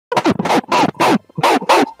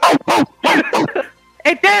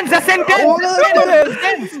Hey, tense, the sentence!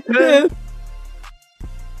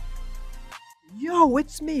 Yo,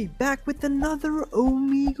 it's me, back with another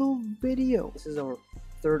Omegle video. This is our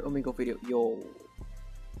third Omegle video. Yo.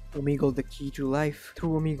 Omegle, the key to life.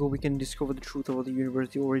 Through Omegle, we can discover the truth about the universe,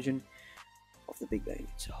 the origin of the Big Bang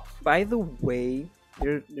itself. By the way,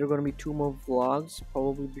 there are gonna be 2 more vlogs,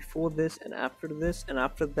 probably before this and after this, and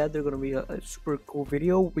after that there's gonna be a super cool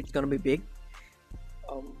video which is gonna be big.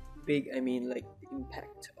 Big, I mean like the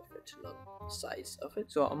impact of it, not the size of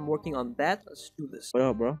it. So I'm working on that. Let's do this. What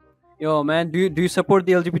up, bro? Yo, man, do you support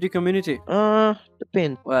the LGBT community?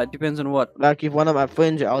 Depends. Well, it depends on what. Like, if one of my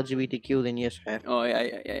friends are LGBTQ, then yes, I have. Oh yeah,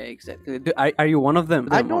 exactly. Are you one of them?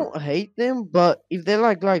 I don't hate them, but if they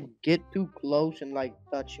like get too close and like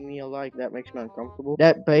touch me or like that makes me uncomfortable.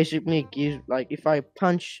 That basically gives like if I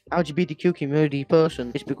punch LGBTQ community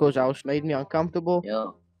person, it's because I was made me uncomfortable.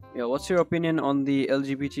 Yo, what's your opinion on the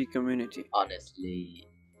LGBT community? Honestly,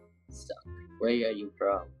 suck. Where are you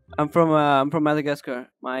from? I'm from Madagascar.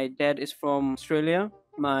 My dad is from Australia.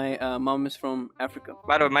 My mom is from Africa.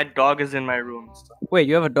 By the way, my dog is in my room. So. Wait,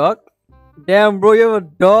 you have a dog? Damn, bro, you have a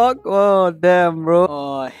dog? Oh, damn, bro.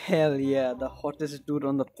 Oh, hell yeah, the hottest dude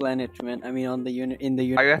on the planet, man. I mean, on the unit in the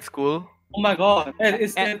unit. Are you at school? Oh my god,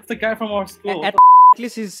 it's the guy from our school. At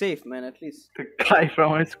least he's safe, man. At least. The guy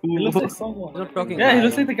from our school. He looks like someone. He's not talking. Yeah, he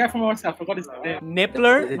looks like the guy from our school. I forgot his name.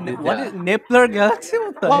 Nippler? What is Nippler Galaxy?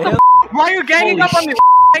 What the hell? Why are you ganging up on me?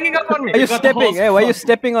 Ganging up on me? Are you stepping? Hey, why are you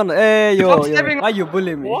stepping on? Hey, yo. Stepping. Why you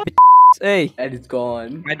bullying me? What? Hey. And it's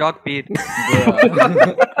gone. My dog peed.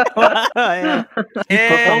 Yeah.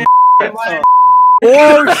 Hey.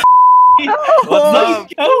 Oh, What's up?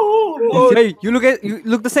 oh, hey, you look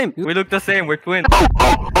the same. We look the same. We're twins.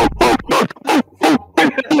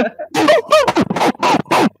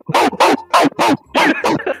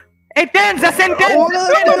 Hey, tense, the sentence! Oh my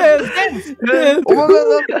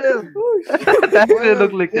god, That really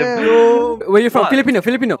look like them. Yo. Where you from? What? Filipino.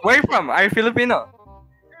 Where are you from? Are you Filipino?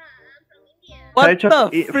 What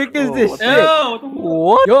the frick is this? Yo,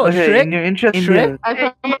 What? Yo, Shrek? You're interested Shrek?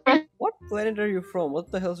 in What planet are you from? What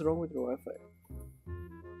the hell's wrong with your Wi-Fi?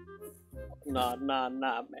 Nah, man.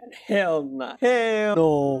 Hell nah. Hell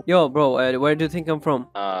no. Yo, bro, where do you think I'm from?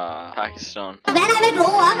 Pakistan. When I will grow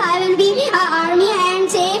up, I will be an army and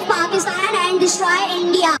save Pakistan and destroy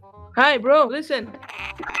India. Hi, bro. Listen.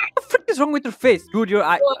 What the frick is wrong with your face? Dude, your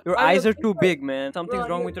eyes are too big, man. Something's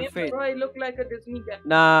wrong with your face. Bro, I look like a Disney guy.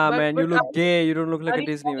 Nah, But- man, you but look gay. You don't look like a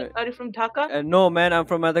Disney man. Are you from Dhaka? No, man, I'm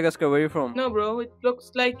from Madagascar. Where are you from? No, bro. It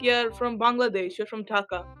looks like you're from Bangladesh. You're from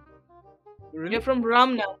Dhaka. Really? You're from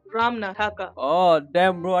Ramna, Dhaka. Oh,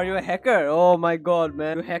 damn, bro. Are you a hacker? Oh, my God,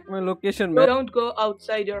 man. You hacked my location, man. Don't go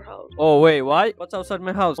outside your house. Oh, wait, why? What's outside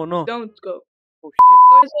my house? Oh, no. Don't go. Oh, shit.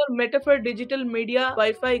 There is a Metaphor Digital Media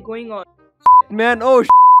Wi-Fi going on. Man, oh,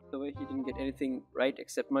 the way he didn't get anything right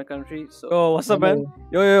except my country. So, oh, what's up, man?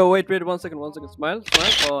 Yo, wait, 1 second. Smile.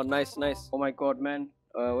 Oh, nice. Oh my god, man.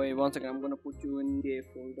 Wait 1 second. I'm gonna put you in gay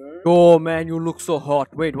folder. Yo, man, you look so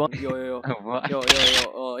hot. Wait, one. Yo. What? Yo.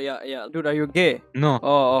 Oh, yeah. Dude, are you gay? No.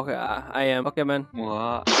 Oh, okay. I am. Okay, man.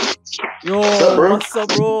 What? Yo, what's up,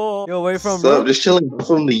 bro? Yo, where you from, What's bro? up? Just chilling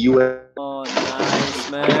from the US. Oh,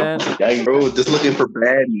 nice, man. Yeah, bro, just looking for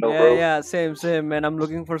bad, bro. Yeah, same, man. I'm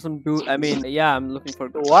looking for some dude. I mean, yeah, I'm looking for.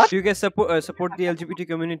 What? Do you guys support the LGBT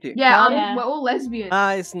community? Yeah, we're all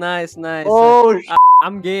lesbians. Nice. Oh,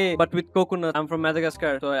 I'm gay, but with coconut. I'm from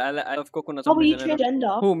Madagascar, so I love coconuts. How are you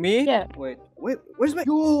transgender? Who, me? Yeah. Wait, where's my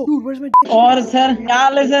dude? Where's my और sir, क्या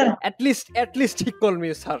ले sir? At least he called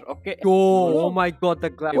me sir, okay? Yo, oh my god, the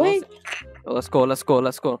glass. Wait. Oh, let's go.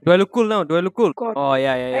 Do I look cool now? God. Oh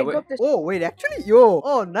yeah. I Wait. got this. Oh wait, actually, yo.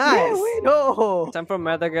 Oh nice. Yeah, wait. Yo. I'm from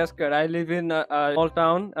Madagascar. I live in a small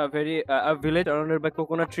town, a village surrounded by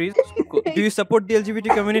coconut trees. Cool. Do you support the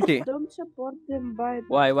LGBT community? Don't support them, but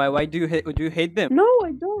Why do you hate them? no,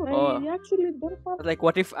 I don't. Oh. I actually don't have. Like,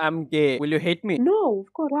 what if I'm gay? Will you hate me? No,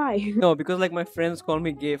 of course. Why? No, because like my friends call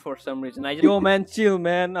me gay for some reason. Yo, man, chill,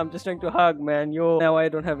 man. I'm just trying to hug, man. Yo, now I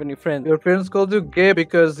don't have any friends. Your parents called you gay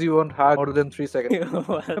because you won't hug more than 3 seconds.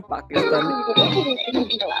 Pakistani.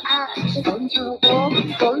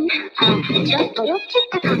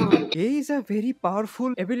 Gay is a very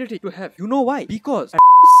powerful ability to have. You know why? Because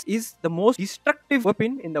is the most destructive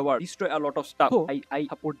weapon in the world. Destroy a lot of stuff. So I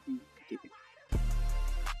support the